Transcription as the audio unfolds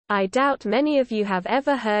I doubt many of you have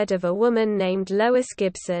ever heard of a woman named Lois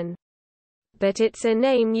Gibson. But it's a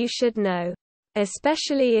name you should know.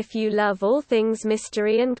 Especially if you love all things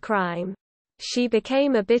mystery and crime. She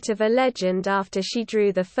became a bit of a legend after she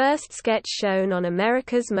drew the first sketch shown on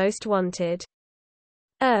America's Most Wanted.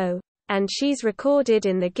 Oh, and she's recorded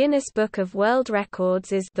in the Guinness Book of World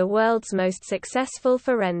Records as the world's most successful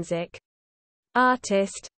forensic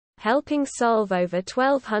artist, helping solve over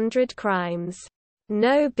 1,200 crimes.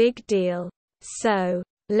 No big deal. So,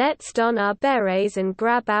 let's don our berets and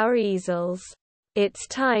grab our easels. It's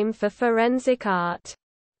time for forensic art.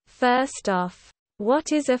 First off,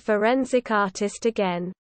 what is a forensic artist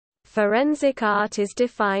again? Forensic art is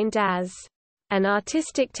defined as an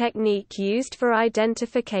artistic technique used for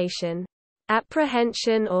identification,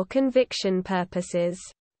 apprehension or conviction purposes.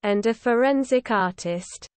 And a forensic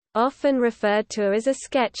artist, often referred to as a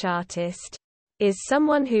sketch artist, is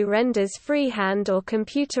someone who renders freehand or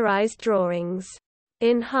computerized drawings,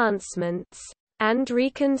 enhancements, and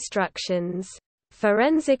reconstructions.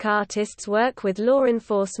 Forensic artists work with law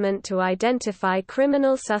enforcement to identify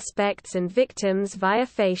criminal suspects and victims via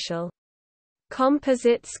facial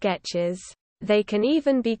composite sketches. They can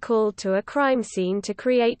even be called to a crime scene to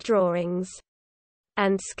create drawings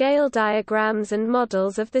and scale diagrams and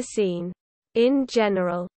models of the scene. In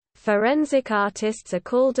general, forensic artists are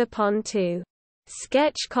called upon to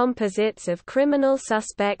sketch composites of criminal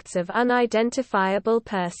suspects of unidentifiable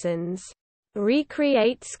persons,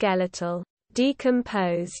 recreate skeletal,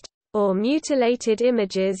 decomposed, or mutilated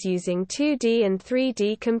images using 2D and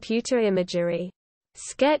 3D computer imagery,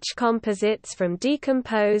 sketch composites from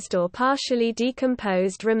decomposed or partially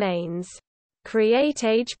decomposed remains, create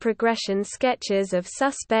age progression sketches of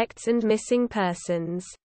suspects and missing persons,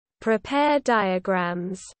 prepare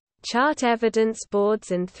diagrams, chart evidence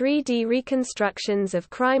boards and 3D reconstructions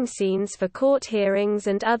of crime scenes for court hearings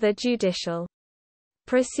and other judicial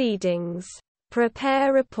proceedings,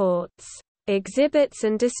 prepare reports, exhibits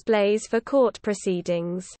and displays for court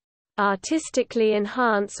proceedings, artistically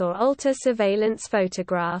enhance or alter surveillance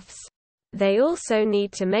photographs. They also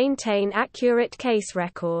need to maintain accurate case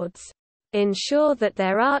records, ensure that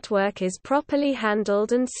their artwork is properly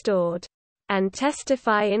handled and stored, and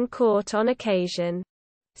testify in court on occasion.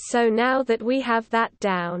 So now that we have that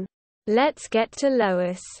down, let's get to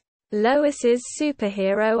Lois. Lois's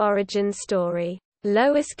superhero origin story.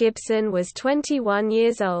 Lois Gibson was 21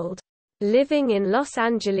 years old, living in Los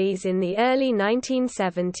Angeles in the early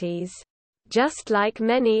 1970s. Just like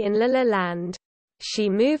many in La La Land, she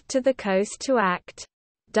moved to the coast to act,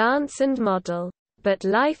 dance and model. But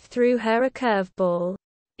life threw her a curveball,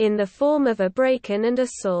 in the form of a break-in and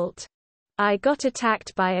assault. I got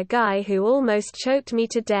attacked by a guy who almost choked me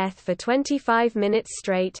to death for 25 minutes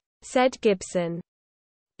straight, said Gibson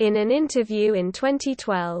in an interview in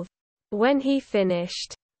 2012. When he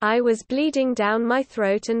finished, I was bleeding down my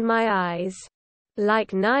throat and my eyes.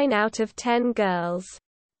 Like 9 out of 10 girls.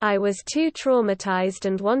 I was too traumatized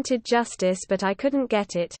and wanted justice, but I couldn't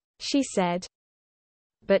get it, she said.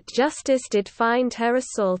 But justice did find her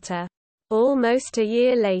assaulter. Almost a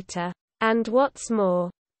year later. And what's more,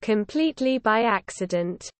 completely by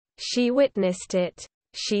accident. She witnessed it.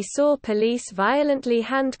 She saw police violently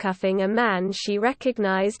handcuffing a man she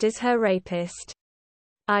recognized as her rapist.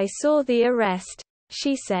 I saw the arrest,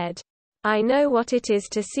 she said. I know what it is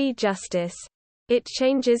to see justice. It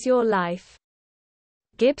changes your life.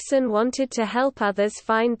 Gibson wanted to help others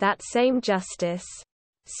find that same justice.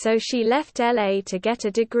 So she left LA to get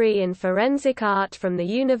a degree in forensic art from the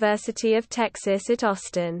University of Texas at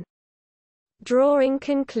Austin. Drawing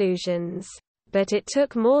conclusions. But it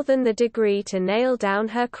took more than the degree to nail down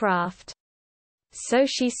her craft. So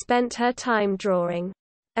she spent her time drawing.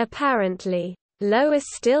 Apparently, Lois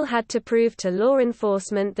still had to prove to law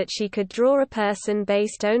enforcement that she could draw a person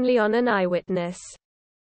based only on an eyewitness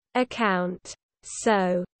account.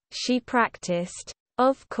 So, she practiced.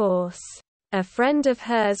 Of course. A friend of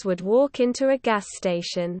hers would walk into a gas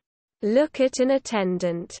station, look at an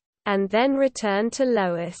attendant, and then return to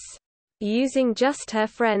Lois. Using just her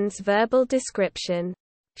friend's verbal description,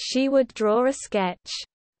 she would draw a sketch.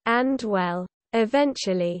 And well,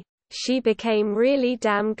 eventually, she became really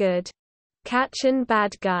damn good. Catchin'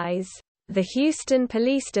 bad guys. The Houston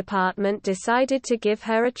Police Department decided to give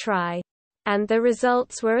her a try. And the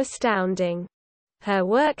results were astounding. Her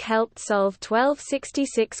work helped solve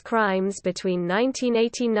 1266 crimes between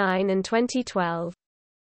 1989 and 2012.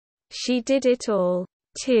 She did it all,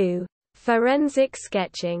 too. Forensic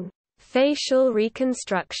sketching, facial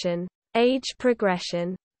reconstruction, age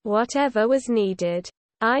progression, whatever was needed.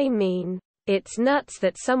 I mean, It's nuts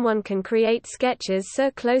that someone can create sketches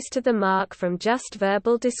so close to the mark from just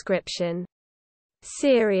verbal description.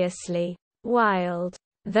 Seriously. Wild.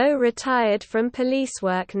 Though retired from police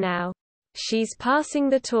work now, she's passing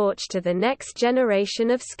the torch to the next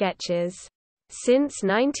generation of sketchers. Since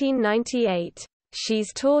 1998,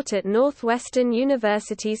 she's taught at Northwestern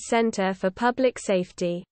University's Center for Public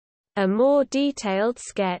Safety. A more detailed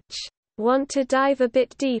sketch. Want to dive a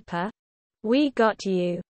bit deeper? We got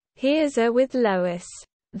you. Here's a with Lois,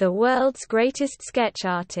 the world's greatest sketch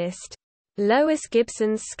artist. Lois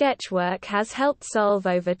Gibson's sketchwork has helped solve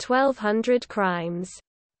over 1,200 crimes.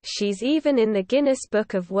 She's even in the Guinness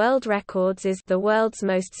Book of World Records as the world's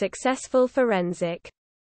most successful forensic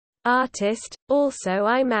artist. Also,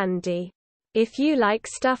 I'm Andy. If you like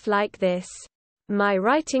stuff like this, my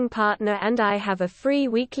writing partner and I have a free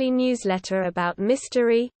weekly newsletter about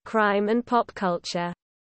mystery, crime and pop culture.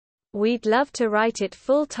 We'd love to write it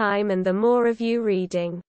full-time, and the more of you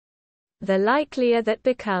reading, the likelier that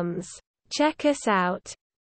becomes. Check us out.